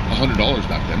 $100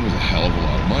 back then was a hell of a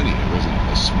lot of money. It wasn't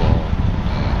a small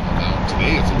amount.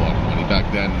 Today it's a lot of money.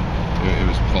 Back then it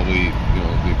was probably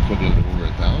the equivalent of over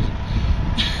 1,000.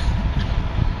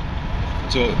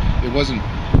 So it wasn't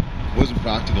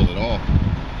practical at all.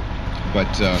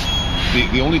 But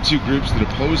the only two groups that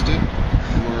opposed it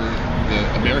were the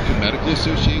American Medical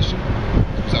Association.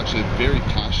 It was actually a very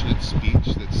passionate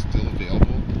speech that's still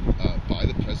available by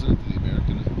the president of the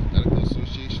American Medical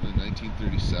Association in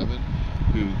 1937,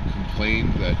 who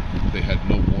complained that they had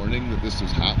no warning that this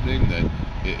was happening, that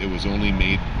it was only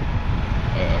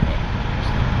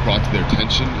brought to their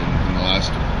attention in the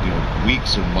last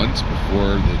weeks or months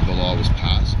before the law was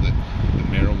passed, that the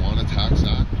Marijuana Tax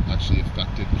Act actually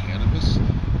affected cannabis,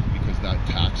 because that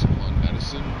tax upon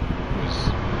medicine was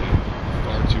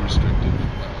far too restrictive.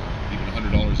 Even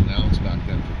 $100 an ounce back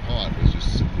then for pot was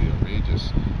just simply outrageous,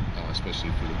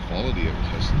 especially for the quality of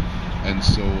it. And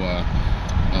so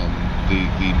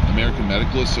the American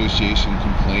Medical Association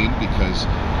complained because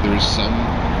there was some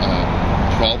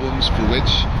problems for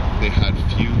which they had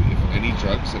few, if any,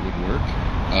 drugs that would work.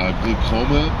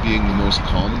 Glaucoma being the most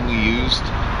commonly used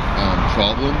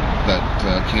problem that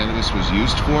cannabis was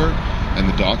used for. and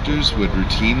the doctors would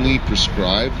routinely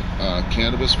prescribe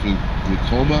cannabis for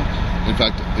glaucoma. In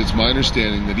fact, it's my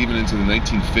understanding that even into the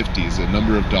 1950s, a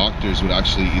number of doctors would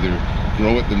actually either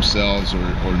grow it themselves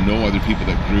or know other people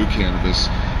that grew cannabis,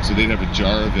 so they'd have a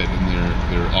jar of it in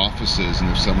their offices, and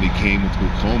if somebody came with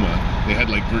glaucoma, they had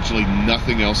like virtually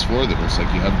nothing else for them. It's like,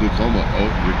 you have glaucoma, oh,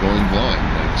 you're going blind,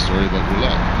 like story about your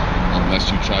luck, unless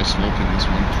you try smoking this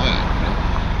one plant, you know?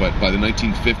 But by the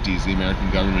 1950s, the American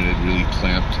government had really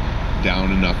clamped down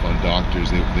enough on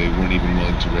doctors, they weren't even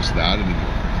willing to risk that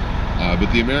anymore.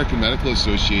 But the American Medical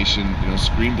Association,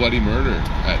 screamed bloody murder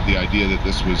at the idea that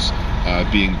this was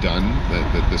being done,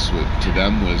 that this to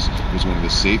them was one of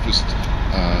the safest,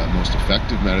 most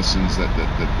effective medicines that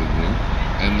they knew,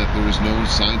 and that there was no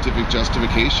scientific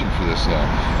justification for this law.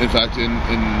 In fact, in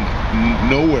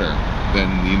nowhere than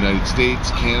the United States,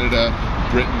 Canada,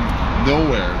 Britain,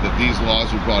 nowhere that these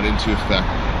laws were brought into effect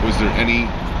was there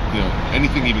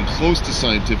anything even close to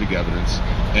scientific evidence,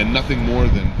 and nothing more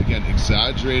than, again,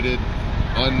 exaggerated,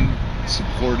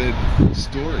 unsupported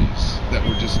stories that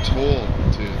were just told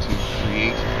to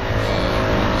create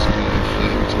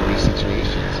inflammatory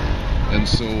situations. And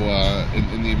so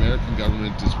in the American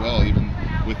government as well, even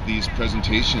with these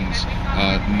presentations,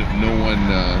 no one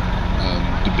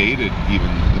debated even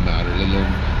the matter, let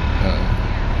alone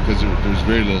because there's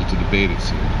very little to debate, it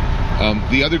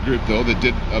seemed. The other group, though, that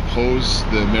did oppose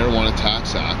the Marijuana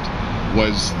Tax Act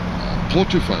was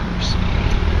poultry farmers.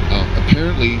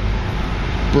 Apparently,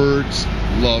 birds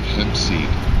love hemp seed.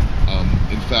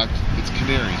 In fact, it's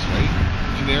canaries, right?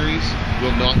 Canaries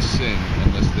will not sing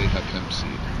unless they have hemp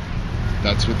seed.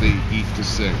 That's what they eat to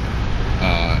sing.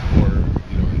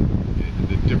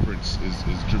 The difference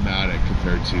is dramatic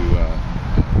compared to,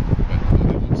 but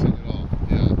they won't sing at all.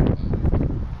 Yeah.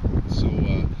 So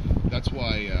that's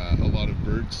why a lot of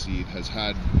bird seed has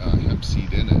had hemp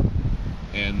seed in it.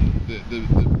 And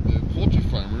the poultry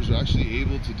farmers are actually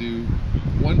able to do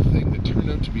one thing that turned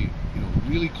out to be,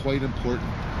 really quite important,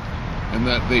 and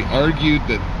that they argued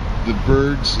that the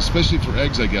birds, especially for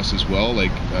eggs, I guess as well,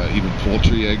 like even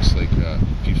poultry eggs, like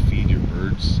if you feed your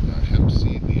birds hemp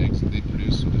seed, the eggs that they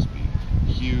produce will just be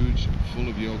huge, full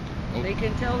of yolk. Oh. They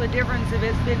can tell the difference if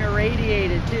it's been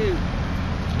irradiated too.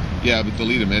 Yeah, but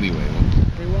they'll eat them anyway, won't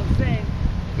they? They won't sing.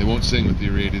 They won't sing with the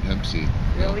irradiated hemp seed.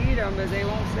 They'll eat them, but they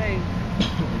won't sing.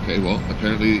 Okay, well,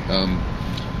 apparently,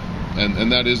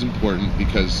 and that is important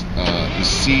because the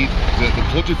seed, the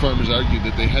poultry farmers argued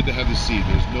that they had to have the seed.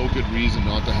 There's no good reason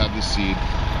not to have the seed,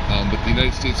 but the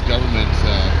United States government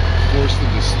forced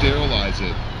them to sterilize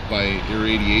it by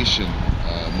irradiation,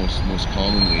 most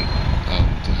commonly,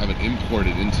 to have it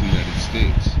imported into the United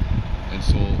States. And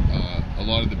so a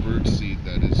lot of the bird seed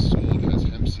that is sold has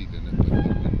hemp seed in it, but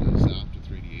they've been zapped with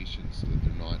radiation so that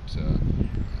they're not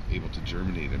able to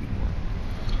germinate anymore.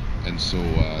 And so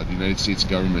the United States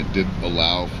government did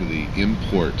allow for the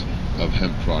import of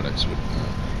hemp products, but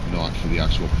not for the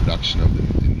actual production of them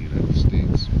in the United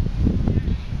States.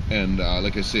 And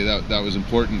like I say, that was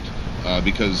important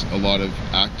because a lot of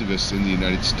activists in the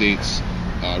United States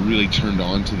really turned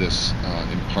on to this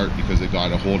in part because they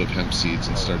got a hold of hemp seeds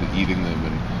and started eating them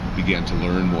and began to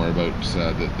learn more about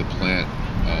the plant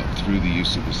through the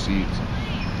use of the seeds.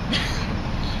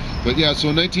 But yeah, so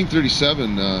in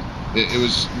 1937, it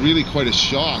was really quite a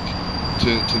shock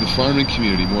to the farming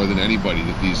community more than anybody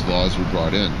that these laws were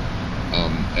brought in.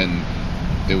 And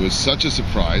it was such a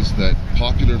surprise that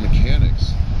Popular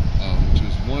Mechanics, which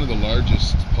was one of the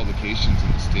largest publications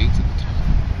in the States at the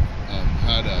time,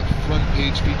 had a front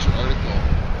page feature article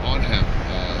on hemp,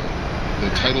 the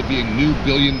title being New $1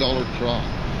 Billion Crop.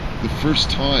 The first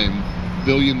time $1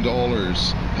 billion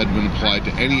had been applied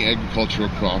to any agricultural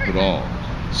crop at all.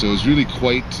 So it was really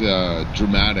quite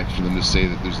dramatic for them to say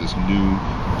that there's this new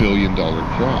 $1 billion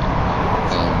crop.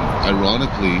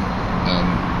 Ironically,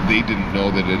 they didn't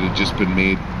know that it had just been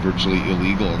made virtually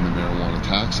illegal in the Marijuana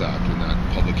Tax Act when that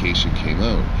publication came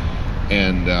out.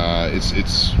 And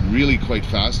it's really quite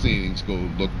fascinating to go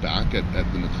look back at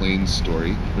the McLean's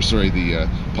story, the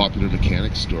Popular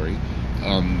Mechanics story,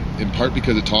 in part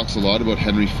because it talks a lot about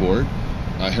Henry Ford.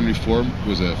 Henry Ford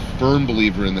was a firm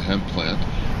believer in the hemp plant.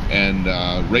 And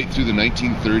right through the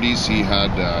 1930s, he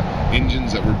had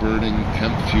engines that were burning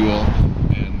hemp fuel.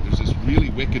 And there's this really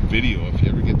wicked video, if you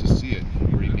ever get to see it,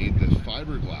 where he made the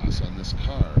fiberglass on this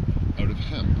car out of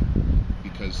hemp.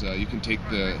 Because you can take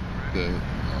the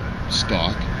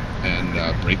stock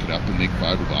and break it up and make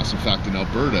fiberglass. In fact, in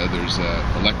Alberta, there's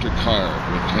an electric car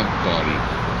with hemp body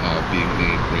being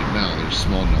made right now. There's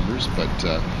small numbers, but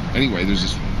anyway, there's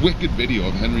this wicked video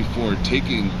of Henry Ford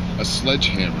taking a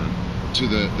sledgehammer to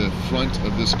the front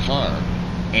of this car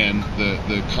and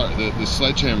the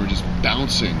sledgehammer just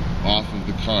bouncing off of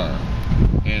the car.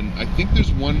 And I think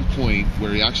there's one point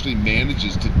where he actually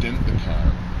manages to dent the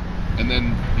car, and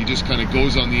then he just kind of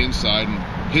goes on the inside and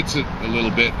hits it a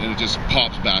little bit, and it just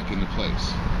pops back into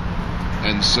place.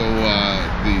 And so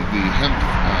the hemp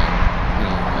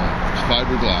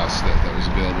fiberglass that was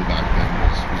available back then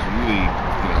was really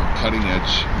cutting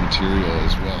edge material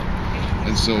as well.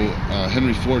 And so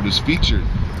Henry Ford was featured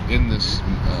in this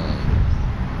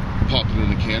Popular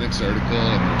Mechanics article,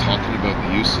 and they're talking about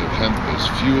the use of hemp as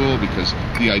fuel, because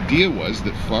the idea was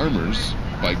that farmers,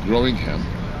 by growing hemp,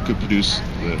 could produce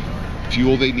the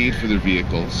fuel they need for their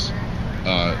vehicles.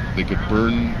 They could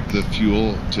burn the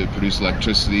fuel to produce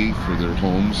electricity for their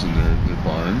homes and their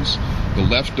barns. The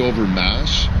leftover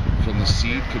mash from the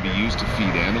seed could be used to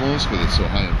feed animals because it's so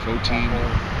high in protein,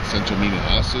 essential amino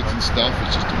acids and stuff.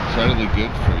 It's just incredibly good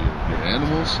for your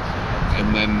animals.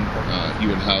 And then you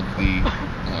would have the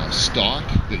stock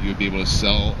that you would be able to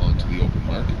sell onto the open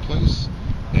marketplace,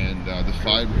 and the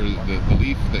fiber, the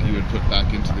leaf that you would put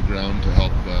back into the ground to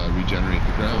help regenerate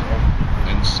the ground.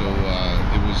 And so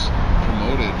it was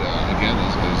promoted again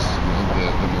as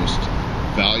the most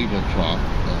valuable crop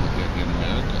in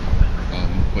America.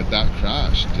 But that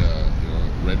crashed.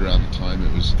 Right around the time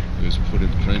it was put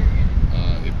in print,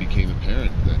 it became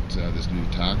apparent that this new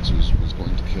tax was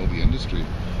going to kill the industry.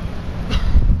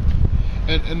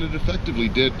 And it effectively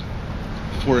did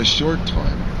for a short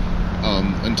time,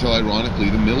 until ironically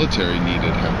the military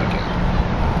needed hemp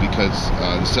again, because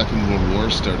the Second World War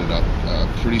started up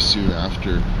pretty soon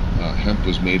after hemp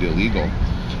was made illegal.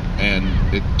 And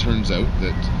it turns out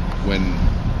that when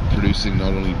producing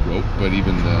not only rope but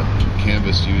even the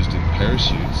canvas used in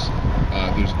parachutes,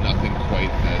 there's nothing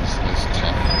quite as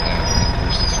tough and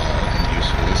versatile and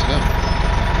useful as hemp.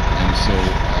 And so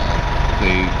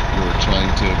they were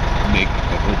trying to make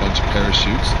a whole bunch of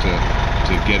parachutes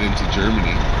to get into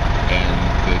Germany, and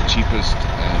the cheapest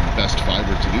and best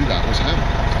fiber to do that was hemp.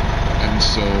 And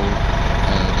so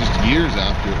just years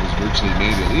after it was virtually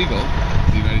made illegal,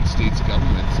 the United States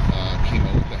government came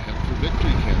out with the Hemp for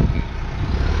Victory campaign,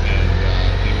 and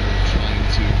they were trying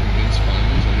to convince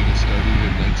farmers. I think it started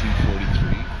in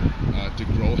 1943 to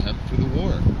grow hemp for the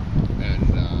war, and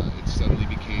it suddenly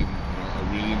became a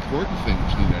really important thing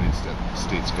for the United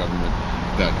States government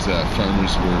that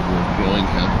farmers were growing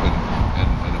hemp, and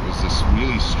it was this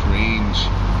really strange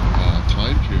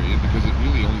time period, because it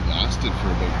really only lasted for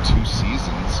about 2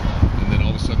 seasons, and then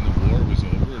all of a sudden the war was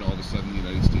over, and all of a sudden the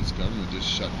United States government just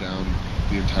shut down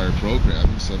the entire program,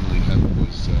 and suddenly hemp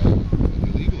was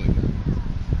illegal again.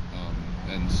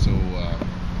 And so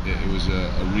it was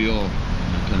a real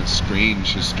kind of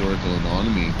strange historical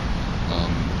anomaly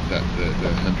that the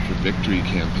Hemp for Victory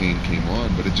campaign came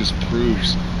on, but it just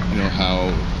proves how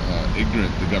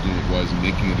ignorant the government was in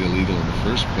making it illegal in the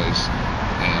first place.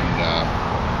 And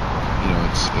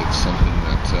it's something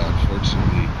that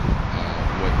unfortunately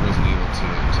wasn't able to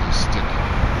stick.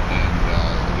 And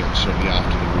again, shortly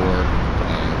after the war,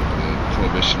 the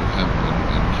prohibition of hemp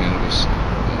and cannabis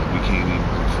became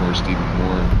enforced even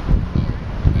more.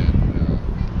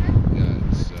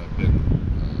 It's been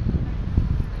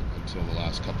until the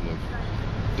last couple of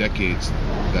decades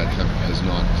that hemp has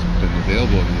not been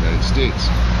available in the United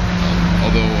States.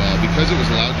 Although because it was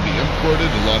allowed to be imported,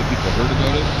 a lot of people heard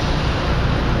about it.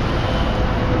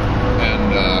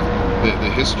 And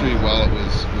the history, while it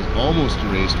was almost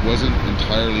erased, wasn't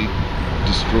entirely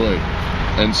destroyed.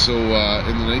 And so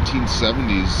in the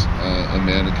 1970s, a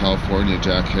man in California,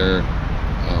 Jack Hare,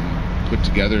 put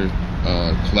together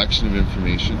a collection of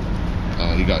information.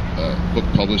 He got a book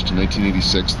published in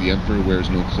 1986, The Emperor Wears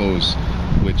No Clothes,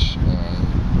 which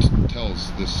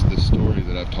tells this story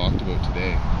that I've talked about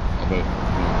today, about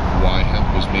why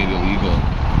hemp was made illegal.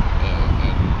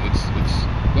 And it's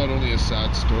not only a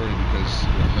sad story because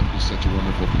hemp is such a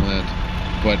wonderful plant,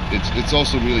 but it's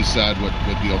also really sad what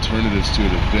the alternatives to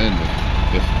it have been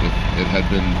if it had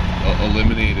been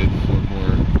eliminated for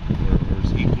more or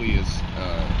as equally as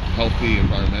healthy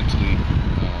environmentally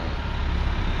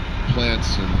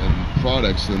plants and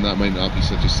products, then that might not be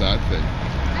such a sad thing.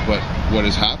 But what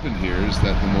has happened here is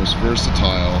that the most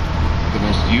versatile, the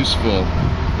most useful,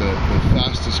 the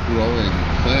fastest growing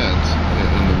plant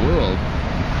in the world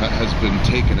has been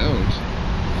taken out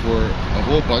for a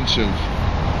whole bunch of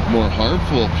more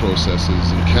harmful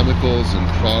processes and chemicals and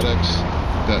products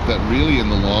that really in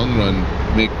the long run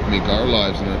make our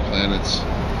lives and our planet's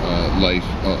life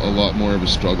a lot more of a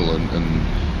struggle.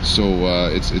 And so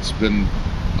it's been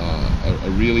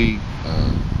a really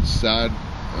sad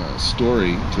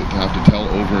story to have to tell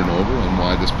over and over on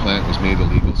why this plant was made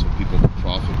illegal, so people could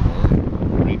profit more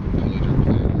and rape and pillage our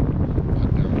planet,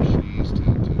 cut down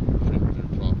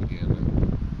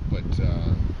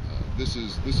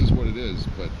this is what it is.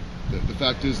 But the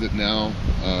fact is that now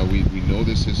we know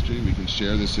this history, we can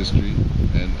share this history,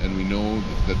 and we know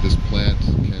that this plant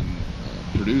can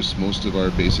produce most of our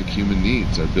basic human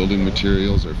needs, our building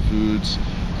materials, our foods,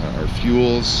 our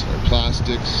fuels, our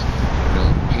plastics,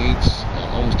 paints,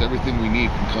 almost everything we need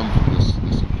can come from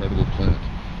this incredible plant.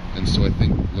 And so I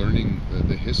think learning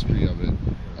the history of it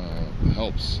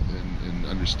helps in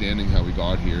understanding how we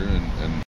got here and